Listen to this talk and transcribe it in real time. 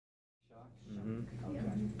Okay.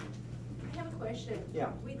 I have a question.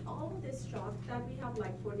 Yeah. With all of this shock that we have,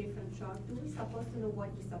 like 4 different shocks, do we supposed to know what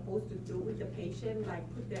you're supposed to do with the patient, like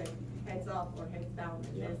put their heads up or heads down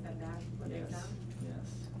and Yeah. this and that for the exam? Yes.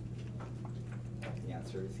 The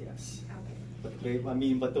answer is yes. Okay.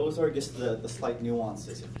 But but those are just the slight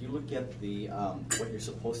nuances. If you look at the what you're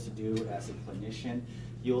supposed to do as a clinician,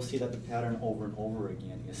 you'll see that the pattern over and over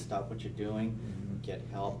again is stop what you're doing, get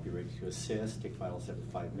help, be ready to assist, take vitals every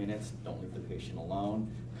 5 minutes, don't leave the patient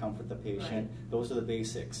alone, comfort the patient. Right. Those are the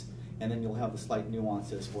basics. And then you'll have the slight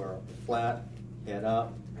nuances where flat, head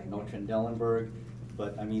up, no Trendelenburg.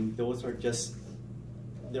 But I mean, those are just,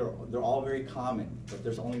 they're all very common, but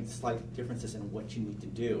there's only slight differences in what you need to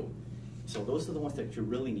do. So those are the ones that you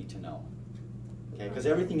really need to know. Okay, because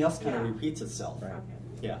everything else kind of repeats itself. Okay.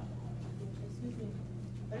 Yeah. Excuse me.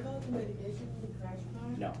 What about the medication in the crash car?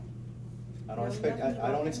 No. I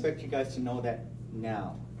don't expect you guys to know that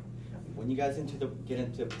now. When you guys get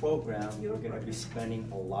into the program, you're going to be spending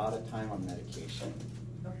a lot of time on medication.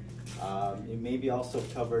 It may be also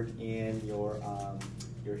covered in your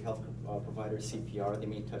health provider CPR. They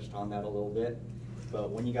may have touched on that a little bit. But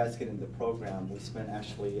when you guys get into the program, we spend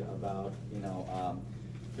actually about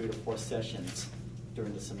 3 to 4 sessions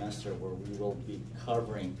during the semester where we will be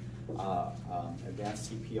covering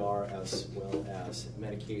advanced CPR as well as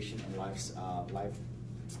medication and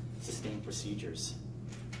life-sustaining procedures.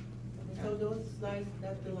 Okay, so those slides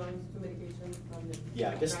that belongs to medication from the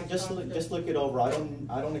just look it over. I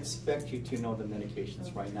don't expect you to know the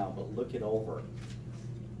medications right now, but look it over.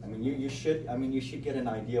 I mean, you should get an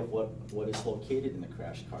idea of what is located in the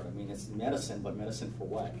crash cart. I mean, it's medicine, but medicine for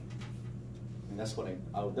what? And that's what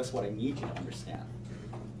I need you to understand.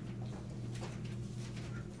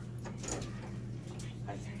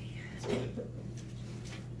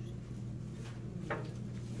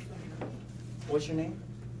 What's your name?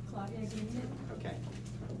 Claudia Gibson. Okay.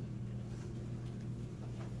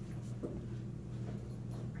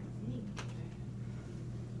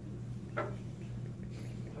 All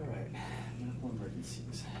right. Medical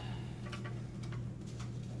emergencies.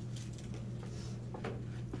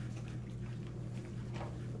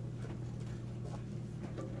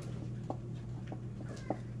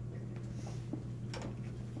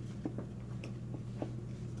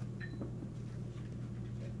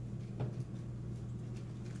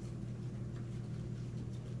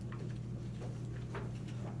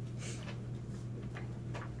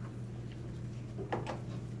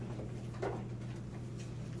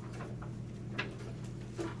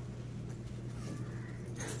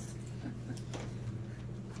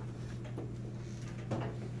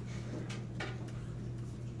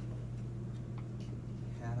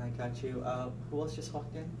 Got you. Who else just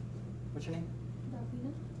walked in? What's your name?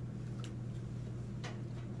 Davina.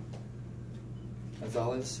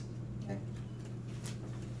 Gonzalez. Okay.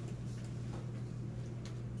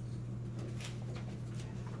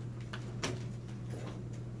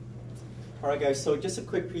 All right, guys. So just a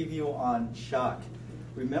quick preview on shock.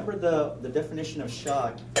 Remember the definition of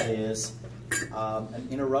shock is an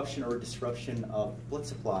interruption or disruption of blood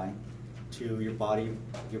supply to your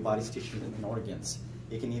body's tissues and organs.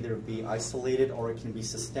 It can either be isolated or it can be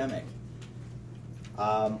systemic.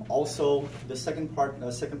 Also, the second part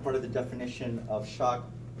of the definition of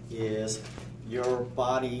shock is your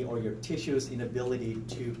body or your tissue's inability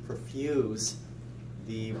to perfuse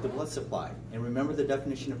the blood supply. And remember, the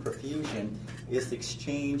definition of perfusion is the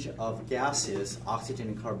exchange of gases, oxygen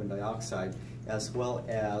and carbon dioxide, as well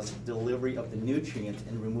as delivery of the nutrients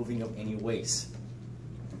and removing of any waste.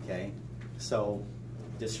 Okay, so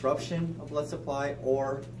disruption of blood supply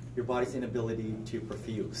or your body's inability to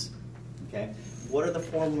perfuse. Okay, what are the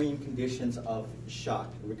 4 main conditions of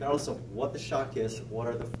shock? Regardless of what the shock is, what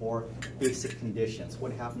are the 4 basic conditions?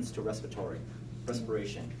 What happens to respiration?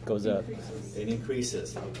 Goes up. It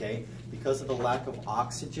increases, okay? Because of the lack of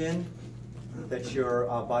oxygen that your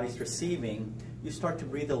body's receiving, you start to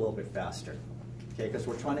breathe a little bit faster, okay? Because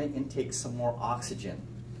we're trying to intake some more oxygen.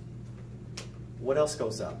 What else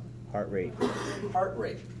goes up? Heart rate. Heart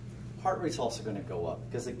rate. Heart rate's also going to go up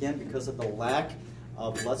because, again, because of the lack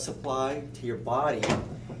of blood supply to your body,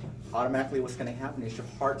 automatically what's going to happen is your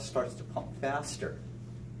heart starts to pump faster.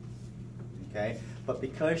 Okay? But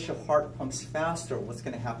because your heart pumps faster, what's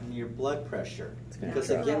going to happen to your blood pressure? Because,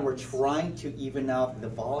 again, we're trying to even out the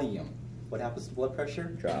volume. What happens to blood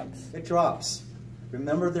pressure? Drops. It drops.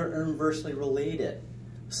 Remember, they're inversely related.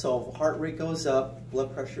 So if heart rate goes up,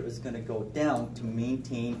 blood pressure is going to go down to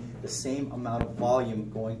maintain the same amount of volume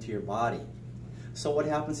going to your body. So what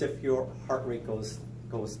happens if your heart rate goes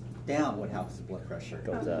down? What happens to blood pressure?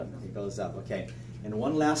 Goes up. It goes up, okay. And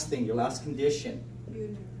one last thing, your last condition.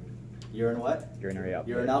 Urine what? Urinary output.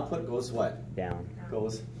 Urine output goes what? Down.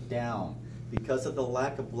 Goes down. Because of the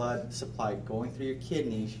lack of blood supply going through your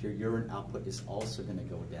kidneys, your urine output is also going to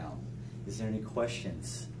go down. Is there any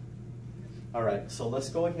questions? All right, so let's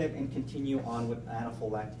go ahead and continue on with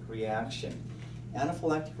anaphylactic reaction.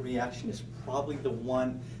 Anaphylactic reaction is probably the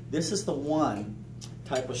one, this is the one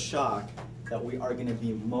type of shock that we are going to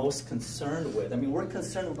be most concerned with. I mean, we're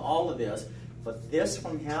concerned with all of this, but this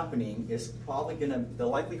from happening is probably going to, the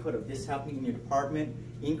likelihood of this happening in your department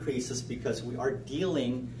increases because we are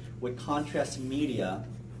dealing with contrast media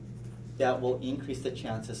that will increase the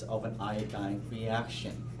chances of an iodine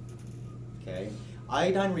reaction. Okay?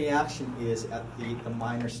 Iodine reaction is at the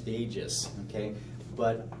minor stages, okay?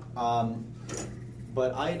 But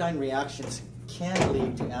iodine reactions can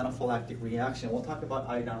lead to anaphylactic reaction. We'll talk about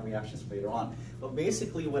iodine reactions later on. But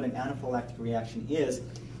basically what an anaphylactic reaction is,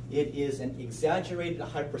 it is an exaggerated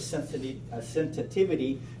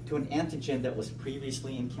hypersensitivity to an antigen that was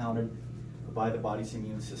previously encountered by the body's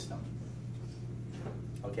immune system.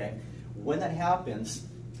 Okay? When that happens,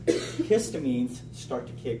 histamines start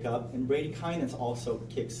to kick up and bradykinins also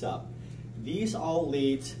kicks up. These all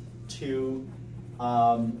lead to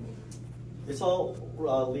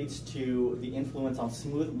leads to the influence on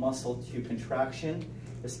smooth muscle to contraction,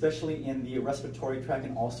 especially in the respiratory tract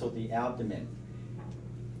and also the abdomen.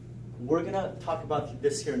 We're going to talk about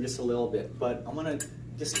this here in just a little bit, but I'm going to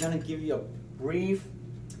just kind of give you a brief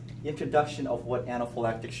introduction of what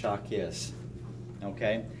anaphylactic shock is.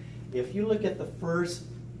 Okay? If you look at the first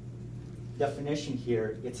definition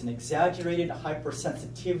here, it's an exaggerated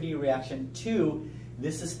hypersensitivity reaction to,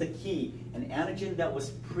 this is the key, an antigen that was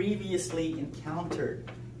previously encountered.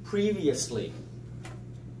 Previously.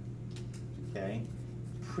 Okay?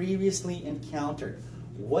 Previously encountered.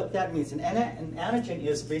 What that means, an antigen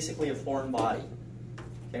is basically a foreign body.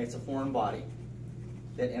 Okay, it's a foreign body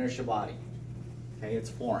that enters your body. Okay, it's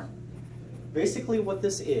foreign. Basically what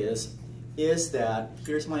this is that,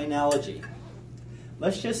 here's my analogy.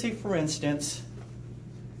 Let's just say, for instance,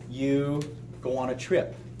 you go on a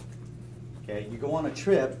trip. Okay, you go on a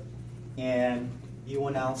trip and you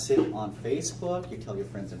announce it on Facebook, you tell your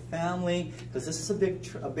friends and family, because this is a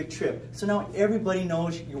big trip. So now everybody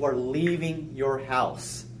knows you are leaving your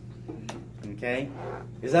house. Okay?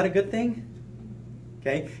 Is that a good thing?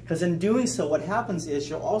 Okay? Because in doing so, what happens is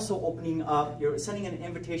you're also opening up, you're sending an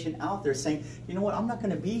invitation out there saying, you know what, I'm not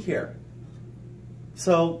going to be here.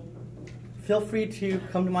 So feel free to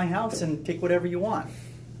come to my house and take whatever you want.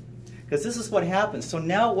 Because this is what happens. So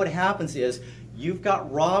now what happens is you've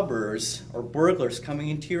got robbers or burglars coming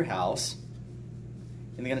into your house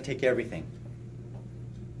and they're going to take everything.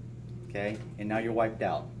 Okay? And now you're wiped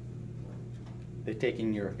out. They're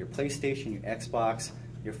taking your PlayStation, your Xbox,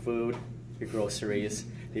 your food, your groceries.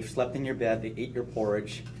 They've slept in your bed. They ate your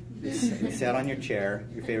porridge. They sat on your chair,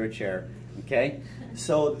 your favorite chair. Okay?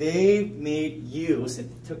 So they made use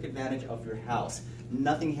and took advantage of your house.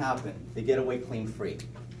 Nothing happened. They get away clean free.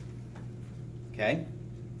 Okay?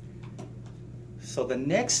 So the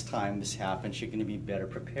next time this happens, you're going to be better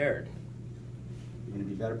prepared. You're going to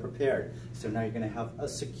be better prepared. So now you're going to have a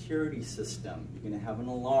security system. You're going to have an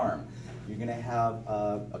alarm. You're going to have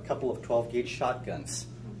a couple of 12-gauge shotguns.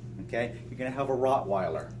 Okay? You're going to have a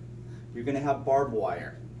Rottweiler. You're going to have barbed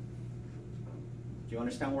wire. Do you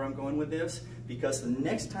understand where I'm going with this? Because the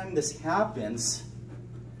next time this happens,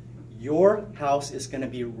 your house is going to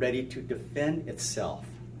be ready to defend itself.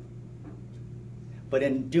 But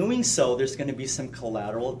in doing so, there's going to be some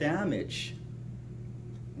collateral damage.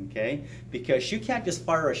 Okay? Because you can't just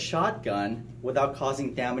fire a shotgun without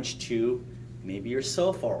causing damage to maybe your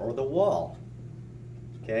sofa or the wall.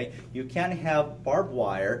 Okay? You can't have barbed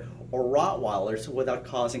wire or Rottweilers without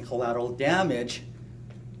causing collateral damage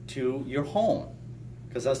to your home.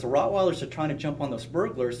 Because as the Rottweilers are trying to jump on those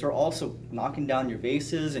burglars, they're also knocking down your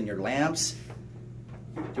vases and your lamps.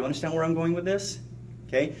 Do you understand where I'm going with this?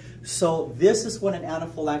 Okay? So this is what an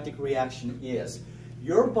anaphylactic reaction is.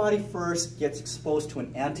 Your body first gets exposed to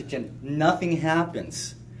an antigen. Nothing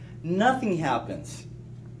happens. Nothing happens.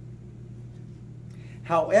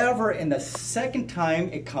 However, in the second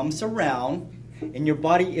time it comes around and your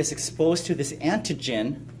body is exposed to this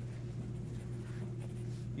antigen,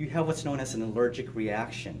 you have what's known as an allergic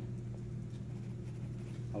reaction.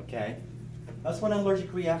 Okay? That's what an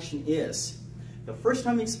allergic reaction is. The first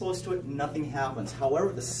time you're exposed to it, nothing happens.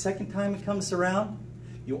 However, the second time it comes around,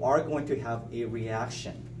 you are going to have a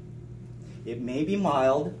reaction. It may be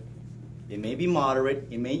mild, it may be moderate,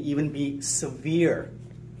 it may even be severe.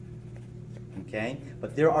 Okay?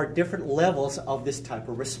 But there are different levels of this type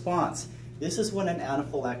of response. This is what an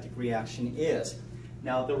anaphylactic reaction is.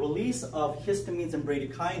 Now, the release of histamines and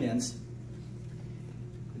bradykinins,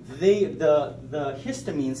 the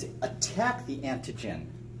histamines attack the antigen.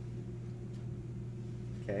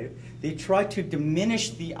 Okay? They try to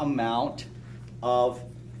diminish the amount of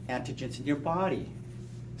antigens in your body.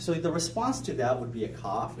 So the response to that would be a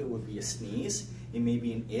cough, it would be a sneeze, it may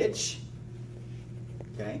be an itch.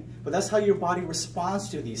 Okay? But that's how your body responds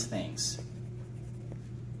to these things.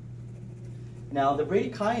 Now, the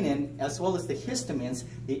bradykinin, as well as the histamines,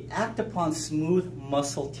 they act upon smooth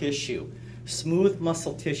muscle tissue. Smooth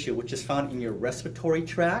muscle tissue, which is found in your respiratory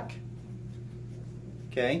tract,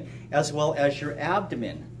 okay, as well as your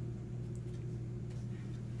abdomen.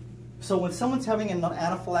 So when someone's having an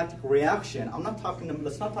anaphylactic reaction,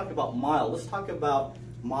 let's not talk about mild, let's talk about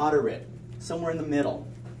moderate, somewhere in the middle.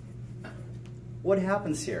 What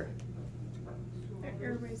happens here?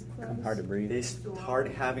 Airways closed. Hard to breathe. They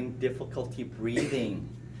start having difficulty breathing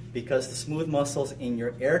because the smooth muscles in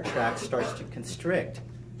your air tract starts to constrict.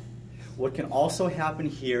 What can also happen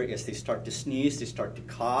here is they start to sneeze, they start to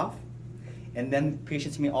cough, and then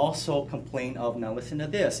patients may also complain of, now listen to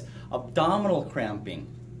this, abdominal cramping.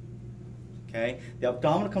 Okay? The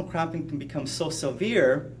abdominal cramping can become so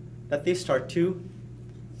severe that they start to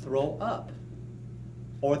throw up,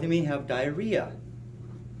 or they may have diarrhea.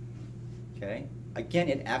 Okay? Again,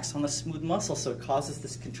 it acts on the smooth muscle, so it causes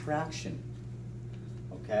this contraction.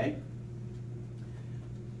 Okay?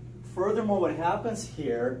 Furthermore, what happens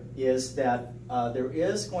here is that there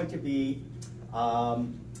is going to be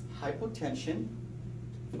hypotension.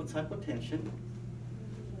 What's hypotension?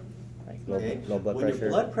 Like Okay. low blood when pressure. your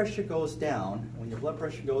blood pressure goes down,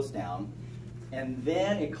 and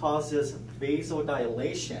then it causes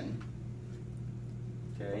vasodilation.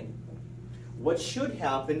 Okay. What should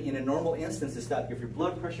happen in a normal instance is that if your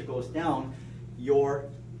blood pressure goes down, your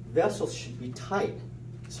vessels should be tight,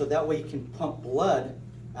 so that way you can pump blood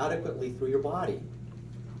adequately through your body.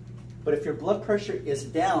 But if your blood pressure is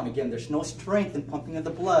down, again, there's no strength in pumping of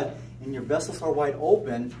the blood, and your vessels are wide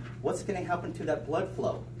open, what's going to happen to that blood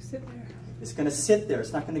flow? Sit there. It's going to sit there.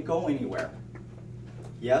 It's not going to go anywhere.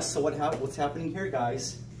 Yes, so what's happening here,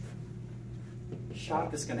 guys?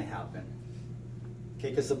 Shock is going to happen. Okay,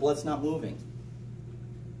 because the blood's not moving.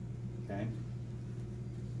 Okay?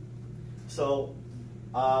 So,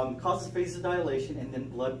 causes vasodilation, and then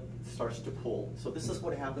blood starts to pool. So this is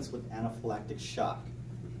what happens with anaphylactic shock.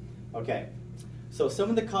 Okay, so some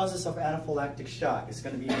of the causes of anaphylactic shock is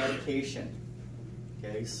going to be medication,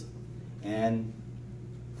 okay, and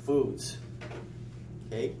foods.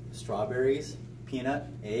 Okay, strawberries, peanut,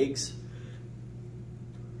 eggs,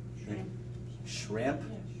 shrimp.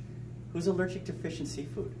 Who's allergic to fish and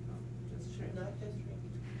seafood? Just shrimp. Not just shrimp.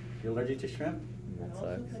 You're allergic to shrimp? And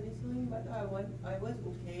also penicillin, but I was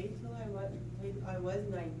okay till I was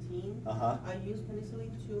 19. I used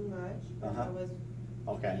penicillin too much when I was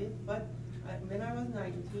kid, but when I was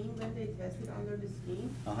 19, when they tested under the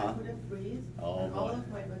skin, I couldn't breathe, and all of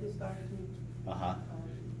my body started to.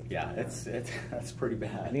 Yeah, that's pretty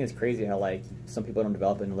bad. I think it's crazy how like some people don't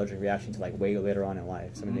develop an allergic reaction to like way later on in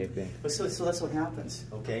life. So they've been. But so that's what happens.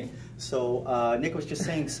 Okay, so Nick was just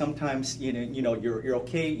saying sometimes you're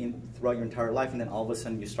okay throughout your entire life, and then all of a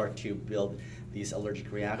sudden you start to build these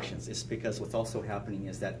allergic reactions. It's because what's also happening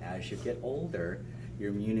is that as you get older, your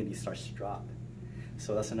immunity starts to drop.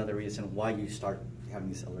 So that's another reason why you start having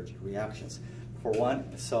these allergic reactions. For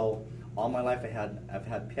one, so all my life I've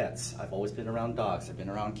had pets. I've always been around dogs. I've been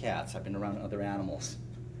around cats. I've been around other animals.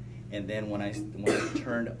 And then when I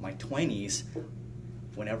turned my 20s,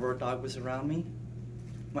 whenever a dog was around me,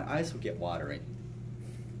 my eyes would get watery.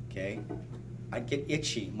 Okay? I'd get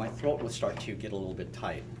itchy. My throat would start to get a little bit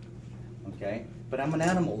tight. Okay? But I'm an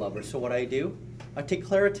animal lover, so what I do? I take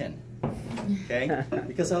Claritin. Okay?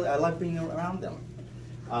 Because I like being around them.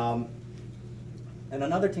 And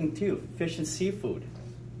another thing too, fish and seafood.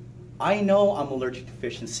 I know I'm allergic to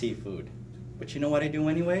fish and seafood, but you know what I do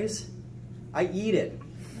anyways? I eat it.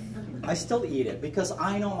 I still eat it because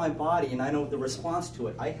I know my body and I know the response to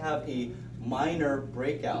it. I have a minor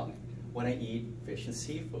breakout when I eat fish and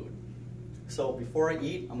seafood. So before I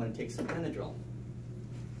eat, I'm going to take some Benadryl.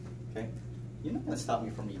 Okay? You're not going to stop me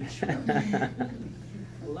from eating shrimp. I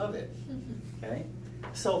love it. Okay?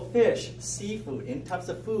 So fish, seafood, any types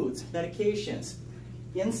of foods, medications,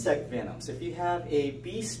 insect venoms. If you have a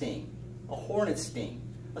bee sting, a hornet sting,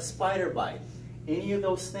 a spider bite, any of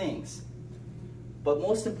those things. But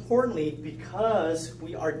most importantly, because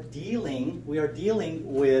we are dealing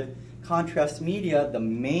with contrast media, the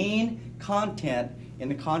main content in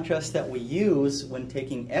the contrast that we use when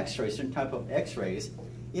taking x-rays, certain type of x-rays,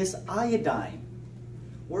 is iodine.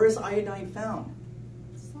 Where is iodine found?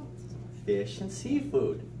 fish and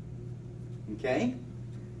seafood. Okay?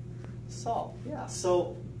 Salt, yeah.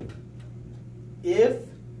 So if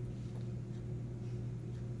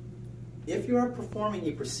you are performing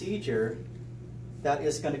a procedure that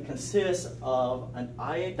is going to consist of an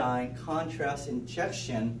iodine contrast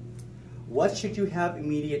injection, what should you have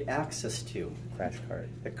immediate access to? Crash cart.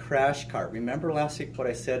 The crash cart. Remember last week what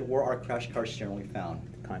I said, where are crash carts generally found?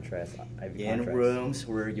 Contrast, IV In contrast. rooms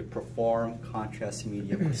where you perform contrast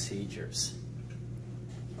media procedures.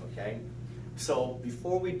 Okay? So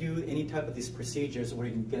before we do any type of these procedures, we're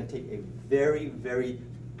going to take a very, very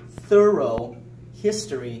thorough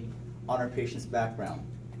history on our patient's background.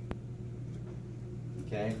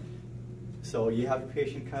 Okay? So you have your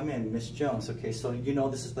patient come in, Miss Jones. Okay, so you know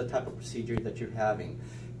this is the type of procedure that you're having.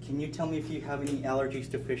 Can you tell me if you have any allergies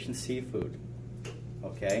to fish and seafood?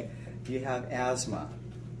 Okay. Do you have asthma?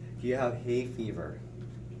 Do you have hay fever?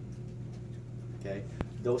 Okay.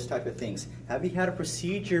 Those type of things. Have you had a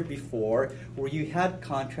procedure before where you had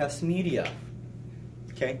contrast media?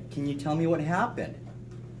 Okay. Can you tell me what happened?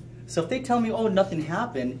 So if they tell me, oh, nothing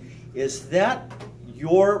happened, is that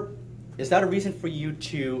a reason for you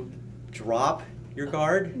to drop your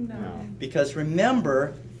guard? No. Because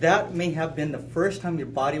remember, that may have been the first time your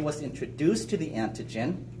body was introduced to the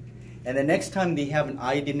antigen, and the next time they have an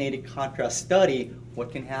iodinated contrast study,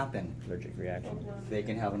 what can happen? Allergic reaction. They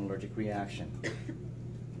can have an allergic reaction.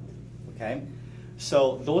 Okay?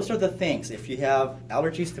 So those are the things. If you have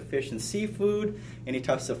allergies to fish and seafood, any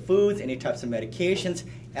types of foods, any types of medications,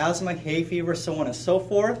 asthma, hay fever, so on and so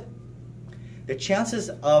forth, the chances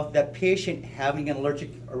of that patient having an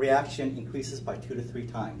allergic reaction increases by 2 to 3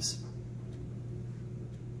 times.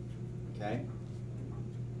 Okay?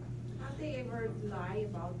 Have they ever lie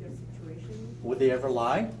about their situation? Would they ever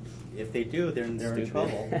lie? If they do, they're in Stupid.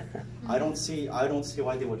 trouble. I don't see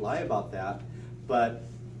why they would lie about that, but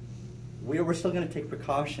we're still going to take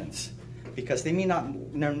precautions because they may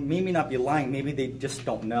not be lying. Maybe they just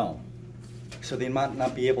don't know. So they might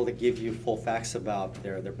not be able to give you full facts about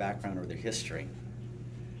their background or their history.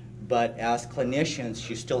 But as clinicians,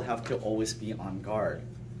 you still have to always be on guard.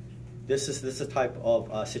 This is a type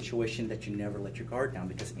of situation that you never let your guard down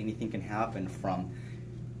because anything can happen from,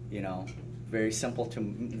 very simple to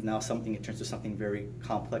now something it turns to something very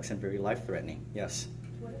complex and very life-threatening. Yes?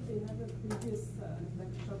 What if they have a previous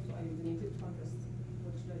shock to iodinated contrast?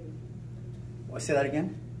 What should I do? Well, say that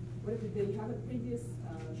again? What if they have a previous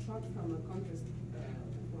shock from a contrast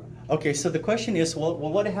before? Okay, so the question is, well,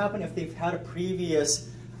 what would happen if they've had a previous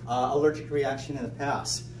allergic reaction in the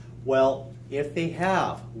past? Well, if they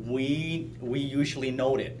have, we usually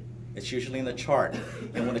note it. It's usually in the chart.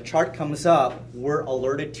 And when the chart comes up, we're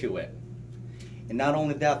alerted to it. And not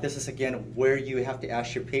only that, this is again where you have to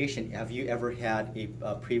ask your patient, have you ever had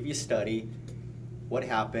a previous study? What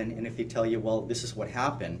happened? And if they tell you, well, this is what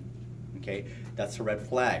happened, okay, that's a red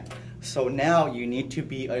flag. So now you need to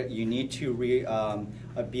be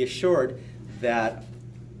be assured that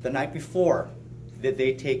the night before that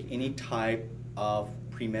they take any type of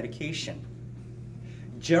pre-medication.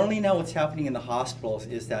 Generally now what's happening in the hospitals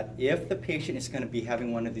is that if the patient is going to be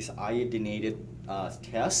having one of these iodinated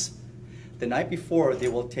tests, the night before they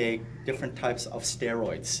will take different types of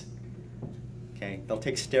steroids. Okay, they'll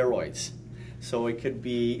take steroids. So it could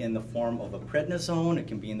be in the form of a prednisone, it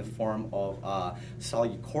can be in the form of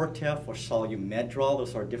Solu-Cortef or Solu-Medrol.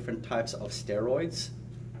 Those are different types of steroids.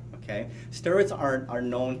 Okay, steroids are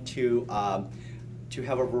known to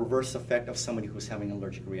have a reverse effect of somebody who's having an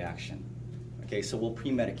allergic reaction. Okay, so we'll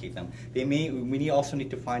pre-medicate them. We also need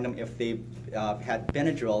to find them if they've had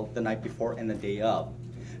Benadryl the night before and the day of.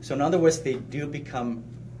 So in other words, they do become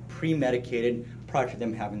pre-medicated prior to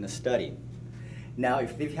them having the study. Now,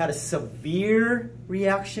 if they've had a severe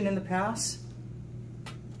reaction in the past,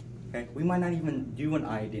 okay, we might not even do an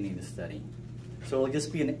iodinated study. So it'll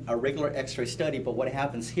just be a regular X-ray study, but what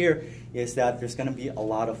happens here is that there's going to be a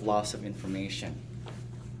lot of loss of information.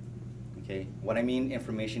 Okay, what I mean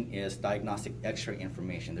information is diagnostic X-ray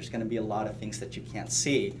information. There's going to be a lot of things that you can't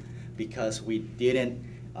see because we didn't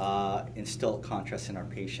instill contrast in our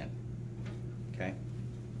patient. Okay,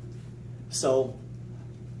 so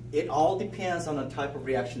it all depends on the type of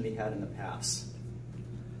reaction they had in the past,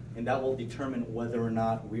 and that will determine whether or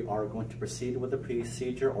not we are going to proceed with the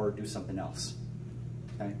procedure or do something else.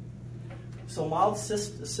 Okay, so mild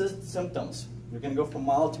symptoms. We're going to go from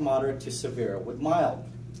mild to moderate to severe. With mild,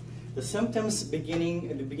 the symptoms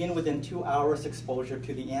begin within 2 hours exposure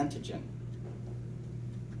to the antigen.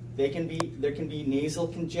 There can be nasal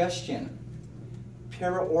congestion,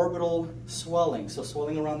 paraorbital swelling, so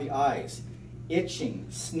swelling around the eyes, itching,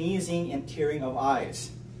 sneezing, and tearing of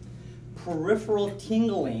eyes, peripheral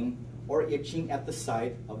tingling or itching at the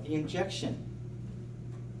site of the injection.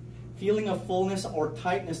 Feeling of fullness or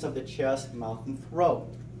tightness of the chest, mouth, and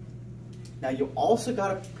throat. Now you also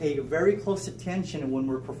got to pay very close attention when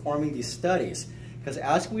we're performing these studies, because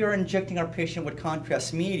as we are injecting our patient with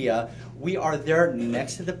contrast media, we are there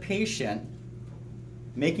next to the patient,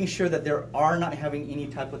 making sure that they are not having any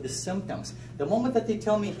type of the symptoms. The moment that they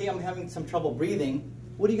tell me, hey, I'm having some trouble breathing,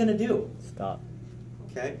 what are you going to do? Stop.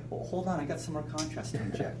 Okay, well, hold on, I got some more contrast to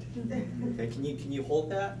inject. Okay, can you hold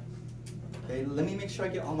that? Okay, let me make sure I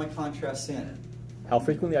get all my contrasts in. How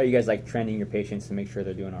frequently are you guys like trending your patients to make sure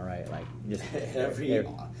they're doing all right? Like just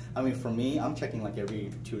I mean, for me, I'm checking like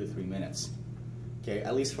every 2 to 3 minutes. Okay,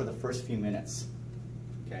 at least for the first few minutes.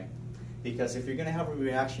 Okay, because if you're going to have a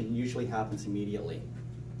reaction, it usually happens immediately.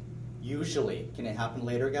 Usually, can it happen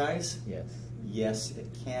later, guys? Yes. Yes, it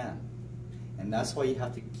can. And that's why you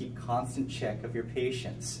have to keep constant check of your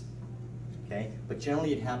patients. Okay, but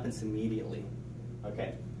generally it happens immediately.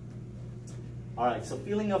 Okay. All right, so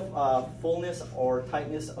feeling of fullness or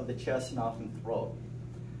tightness of the chest, mouth, and throat.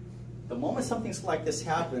 The moment something like this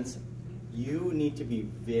happens, you need to be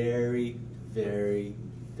very, very,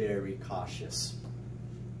 very cautious.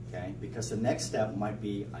 Okay, because the next step might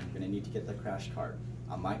be, I'm going to need to get the crash cart.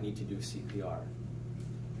 I might need to do CPR.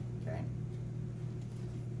 Okay.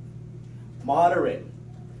 Moderate.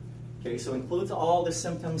 Okay, so includes all the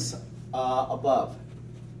symptoms above.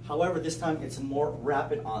 However, this time it's a more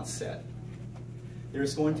rapid onset.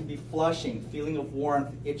 There's going to be flushing, feeling of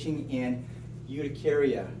warmth, itching in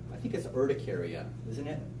urticaria. I think it's urticaria, isn't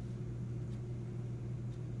it?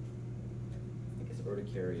 I think it's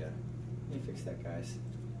urticaria. Let me fix that, guys.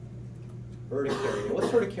 Urticaria.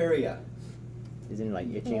 What's urticaria? Isn't it like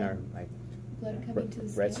itching or like blood coming to the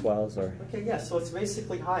skin? red swells or? Okay, yeah, so it's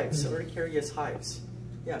basically hives. Urticaria is hives.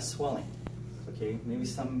 Yeah, swelling. Okay, maybe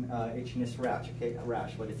some itchiness rash, okay, a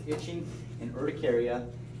rash, but it's itching and urticaria.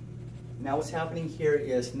 Now what's happening here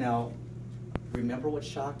is, now remember what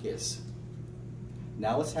shock is.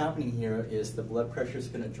 Now what's happening here is the blood pressure is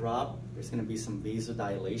going to drop. There's going to be some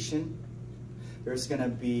vasodilation. There's going to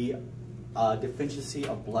be a deficiency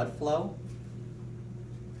of blood flow.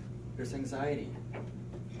 There's anxiety,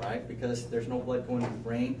 right? Because there's no blood going to the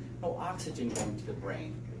brain, no oxygen going to the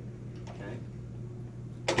brain.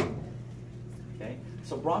 Okay? Okay?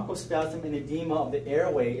 So bronchospasm and edema of the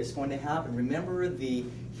airway is going to happen. Remember the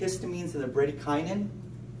histamines and the bradykinin?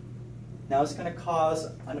 Now it's going to cause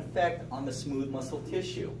an effect on the smooth muscle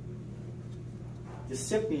tissue.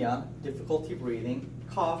 Dyspnea, difficulty breathing,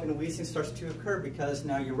 cough, and wheezing starts to occur because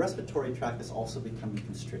now your respiratory tract is also becoming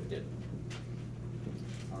constricted.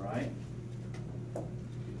 All right?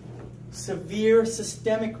 Severe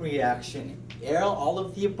systemic reaction, all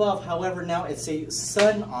of the above. However, now it's a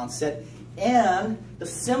sudden onset, and the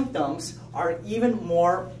symptoms are even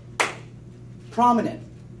more prominent.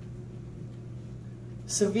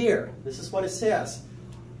 Severe, this is what it says.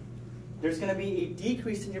 There's going to be a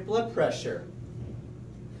decrease in your blood pressure.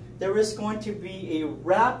 There is going to be a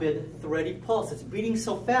rapid, thready pulse. It's beating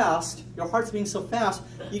so fast, your heart's beating so fast,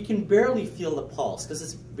 you can barely feel the pulse because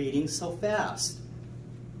it's beating so fast.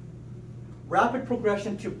 Rapid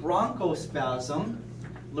progression to bronchospasm,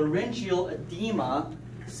 laryngeal edema,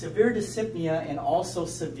 severe dyspnea, and also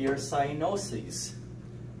severe cyanosis.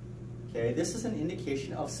 Okay, this is an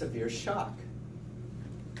indication of severe shock.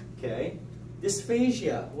 Okay,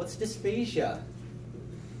 dysphagia. What's dysphagia?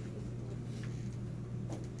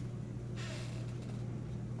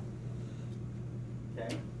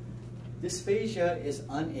 Okay, dysphagia is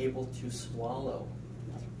unable to swallow.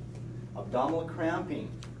 Abdominal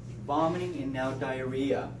cramping, vomiting, and now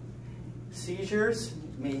diarrhea. Seizures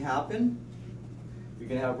may happen. You're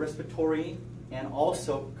going to have respiratory and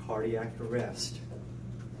also cardiac arrest.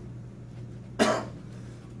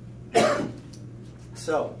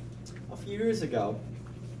 So, a few years ago,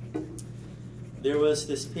 there was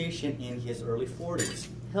this patient in his early 40s,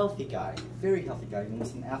 healthy guy, very healthy guy, he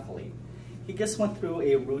was an athlete. He just went through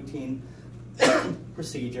a routine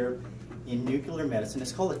procedure in nuclear medicine.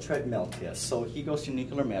 It's called a treadmill test. So he goes to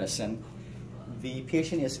nuclear medicine. The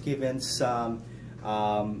patient is given some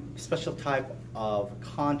special type of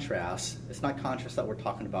contrast. It's not contrast that we're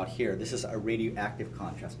talking about here. This is a radioactive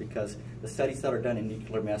contrast because the studies that are done in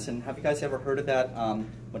nuclear medicine, have you guys ever heard of that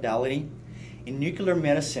modality? In nuclear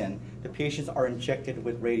medicine, the patients are injected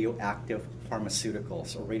with radioactive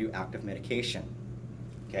pharmaceuticals or radioactive medication.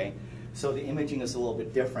 Okay, so the imaging is a little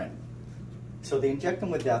bit different. So they inject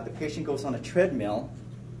them with that. The patient goes on a treadmill.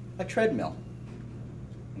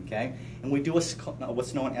 Okay, and we do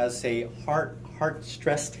what's known as a heart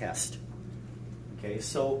stress test. Okay,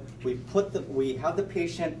 so we have the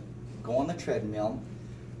patient go on the treadmill,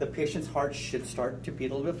 the patient's heart should start to beat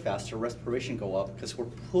a little bit faster, respiration go up, because we're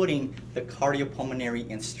putting the cardiopulmonary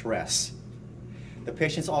in stress. The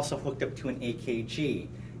patient's also hooked up to an AKG.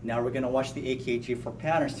 Now we're going to watch the AKG for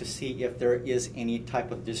patterns to see if there is any type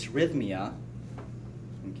of dysrhythmia,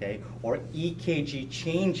 okay, or EKG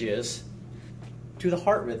changes to the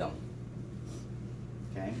heart rhythm,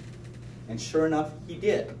 okay? And sure enough, he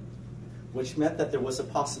did, which meant that there was a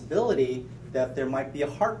possibility that there might be a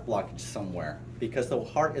heart blockage somewhere because the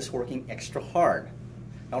heart is working extra hard.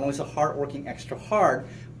 Not only is the heart working extra hard,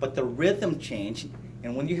 but the rhythm changed,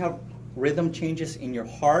 and when you have rhythm changes in your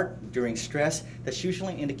heart during stress, that's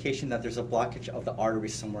usually an indication that there's a blockage of the artery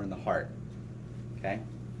somewhere in the heart, okay?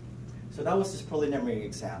 So that was this preliminary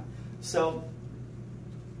exam. So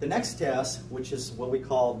the next test, which is what we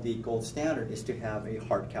call the gold standard, is to have a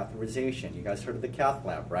heart catheterization. You guys heard of the cath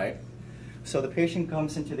lab, right? So the patient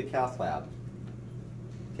comes into the cath lab.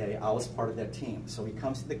 Okay, I was part of that team. So he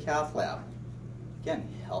comes to the cath lab. Again,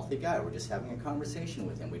 healthy guy. We're just having a conversation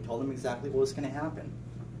with him. We told him exactly what was going to happen.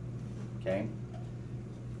 Okay?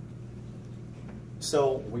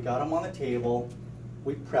 So we got him on the table.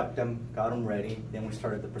 We prepped him, got him ready. Then we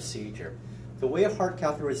started the procedure. The way a heart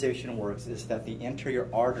catheterization works is that they enter your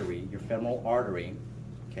artery, your femoral artery,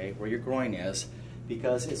 okay, where your groin is,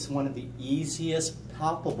 because it's one of the easiest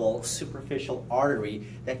palpable superficial artery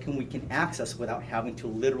that we can access without having to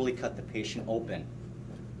literally cut the patient open.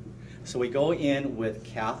 So we go in with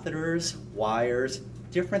catheters, wires,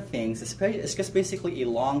 different things. It's just basically a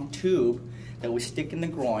long tube that we stick in the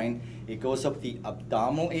groin. It goes up the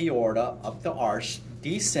abdominal aorta, up the arch,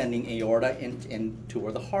 descending aorta into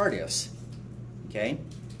where the heart is. Okay?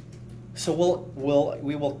 So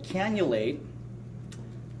we will cannulate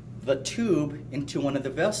the tube into one of the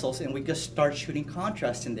vessels, and we just start shooting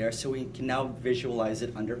contrast in there so we can now visualize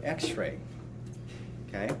it under X-ray.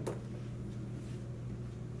 Okay?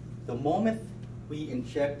 The moment we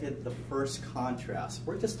injected the first contrast,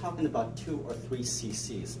 we're just talking about 2 or 3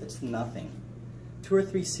 cc's. It's nothing. 2 or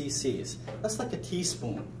 3 cc's. That's like a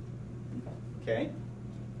teaspoon. Okay?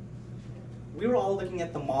 We were all looking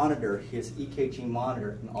at the monitor, his EKG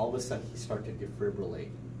monitor, and all of a sudden he started to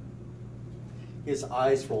defibrillate. His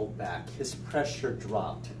eyes rolled back, his pressure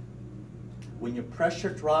dropped. When your pressure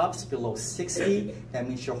drops below 60, that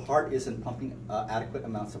means your heart isn't pumping adequate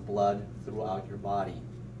amounts of blood throughout your body.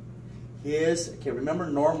 Okay, remember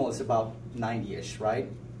normal is about 90-ish, right?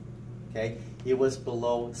 Okay, it was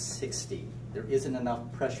below 60. There isn't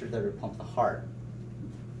enough pressure there to pump the heart.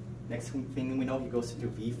 Next thing we know, he goes into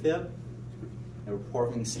VFib, and we're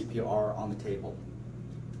performing CPR on the table.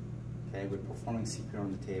 Okay, we're performing CPR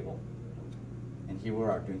on the table. And here we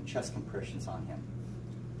are doing chest compressions on him.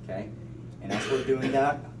 Okay, and as we're doing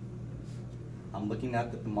that, I'm looking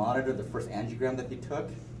at the monitor, the first angiogram that they took.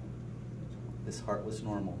 His heart was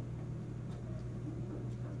normal.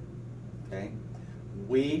 Okay,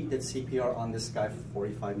 we did CPR on this guy for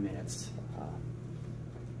 45 minutes.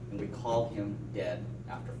 And we called him dead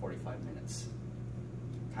after 45 minutes.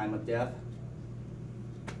 Time of death,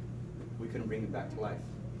 we couldn't bring him back to life.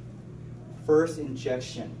 First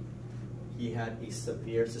injection, he had a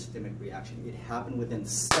severe systemic reaction. It happened within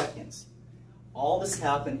seconds. All this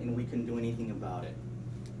happened and we couldn't do anything about it.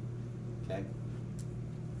 Okay?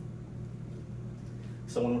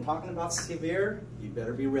 So when we're talking about severe, you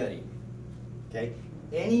better be ready. Okay?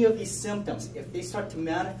 Any of these symptoms, if they start to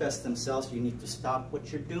manifest themselves, you need to stop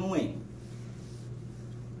what you're doing.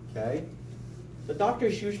 Okay? The doctor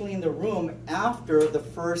is usually in the room after the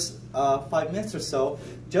first 5 minutes or so,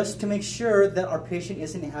 just to make sure that our patient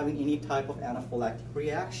isn't having any type of anaphylactic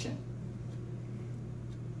reaction.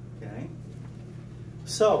 Okay?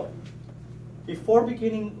 So, before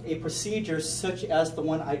beginning a procedure such as the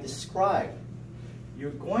one I described, you're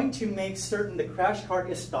going to make certain the crash cart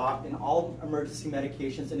is stopped and all emergency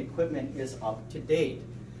medications and equipment is up to date.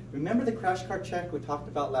 Remember the crash cart check we talked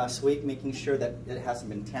about last week, making sure that it hasn't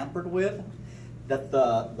been tampered with, that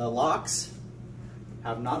the locks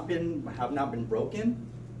have not been broken.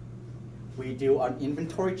 We do an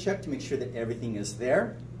inventory check to make sure that everything is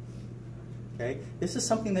there. Okay? This is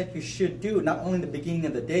something that you should do not only in the beginning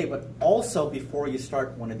of the day, but also before you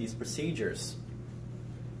start one of these procedures.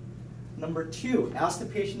 Number 2, ask the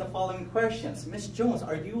patient the following questions. Ms. Jones,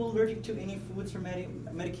 are you allergic to any foods or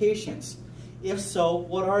medications? If so,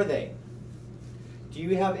 what are they? Do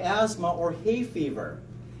you have asthma or hay fever?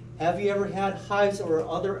 Have you ever had hives or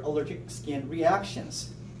other allergic skin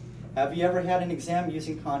reactions? Have you ever had an exam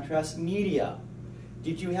using contrast media?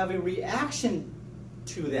 Did you have a reaction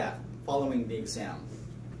to that following the exam?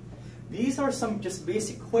 These are some just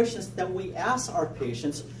basic questions that we ask our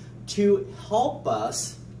patients to help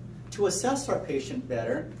us to assess our patient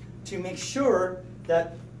better, to make sure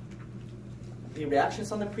that the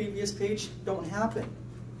reactions on the previous page don't happen.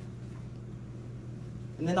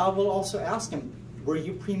 And then I will also ask him, were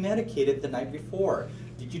you pre-medicated the night before?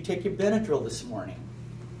 Did you take your Benadryl this morning?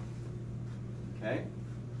 Okay?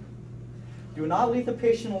 Do not leave the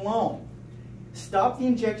patient alone. Stop the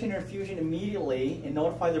injection or infusion immediately and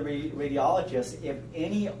notify the radiologist if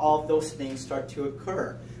any of those things start to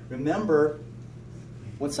occur. Remember,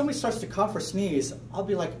 when somebody starts to cough or sneeze, I'll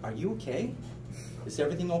be like, are you okay? Is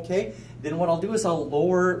everything okay? Then what I'll do is I'll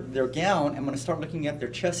lower their gown. I'm going to start looking at their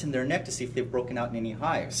chest and their neck to see if they've broken out in any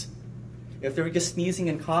hives. If they're just sneezing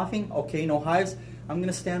and coughing, okay, no hives, I'm going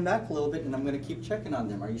to stand back a little bit and I'm going to keep checking on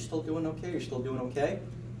them. Are you still doing okay? You're still doing okay?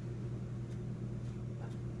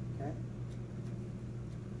 Okay.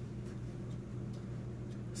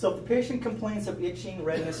 So if the patient complains of itching,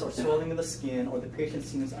 redness, or swelling of the skin, or the patient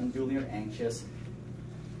seems unduly or anxious,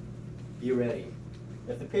 be ready.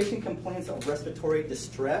 If the patient complains of respiratory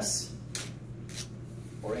distress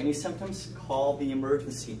or any symptoms, call the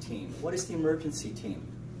emergency team. What is the emergency team?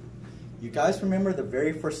 You guys remember the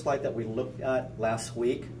very first slide that we looked at last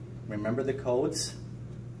week? Remember the codes?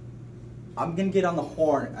 I'm going to get on the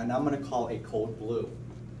horn and I'm going to call a code blue.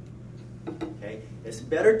 Okay? It's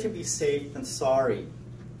better to be safe than sorry.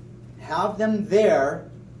 Have them there,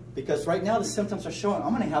 because right now the symptoms are showing. I'm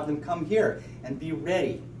going to have them come here and be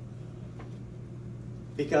ready.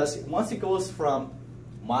 Because once it goes from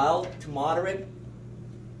mild to moderate,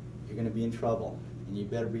 you're going to be in trouble. And you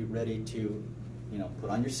better be ready to, put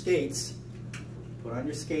on your skates. Put on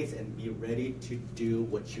your skates and be ready to do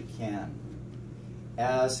what you can.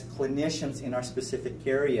 As clinicians in our specific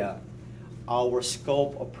area, our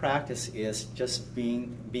scope of practice is just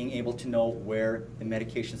being able to know where the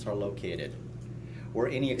medications are located, where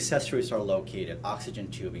any accessories are located,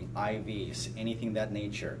 oxygen tubing, IVs, anything of that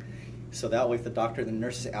nature. So that way if the doctor and the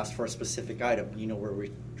nurses ask for a specific item, you know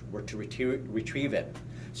where to retrieve it.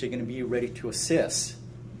 So you're going to be ready to assist.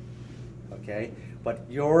 Okay? But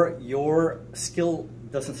your skill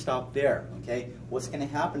doesn't stop there. Okay? What's going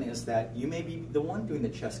to happen is that you may be the one doing the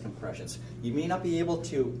chest compressions. You may not be able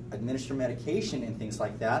to administer medication and things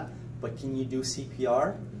like that, but can you do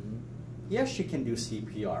CPR? Mm-hmm. Yes, you can do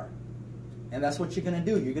CPR. And that's what you're going to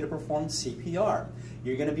do. You're going to perform CPR.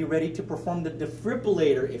 You're going to be ready to perform the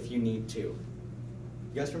defibrillator if you need to. You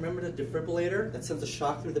guys remember the defibrillator that sends a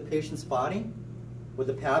shock through the patient's body with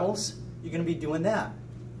the paddles? You're going to be doing that.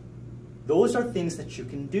 Those are things that you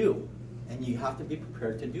can do, and you have to be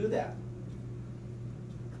prepared to do that.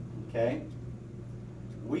 Okay?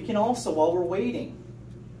 We can also, while we're waiting,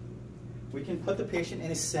 we can put the patient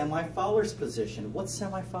in a semi-Fowler's position. What's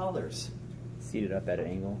semi-Fowler's? Seated up at an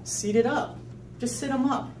angle. Seated up. Just sit them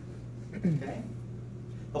up. Okay?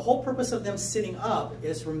 The whole purpose of them sitting up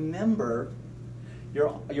is, remember,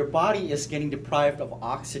 your body is getting deprived of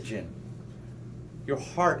oxygen. Your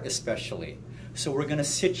heart especially. So we're going to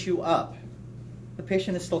sit you up. The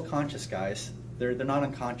patient is still conscious, guys. They're not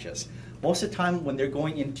unconscious. Most of the time when they're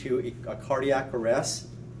going into a cardiac arrest,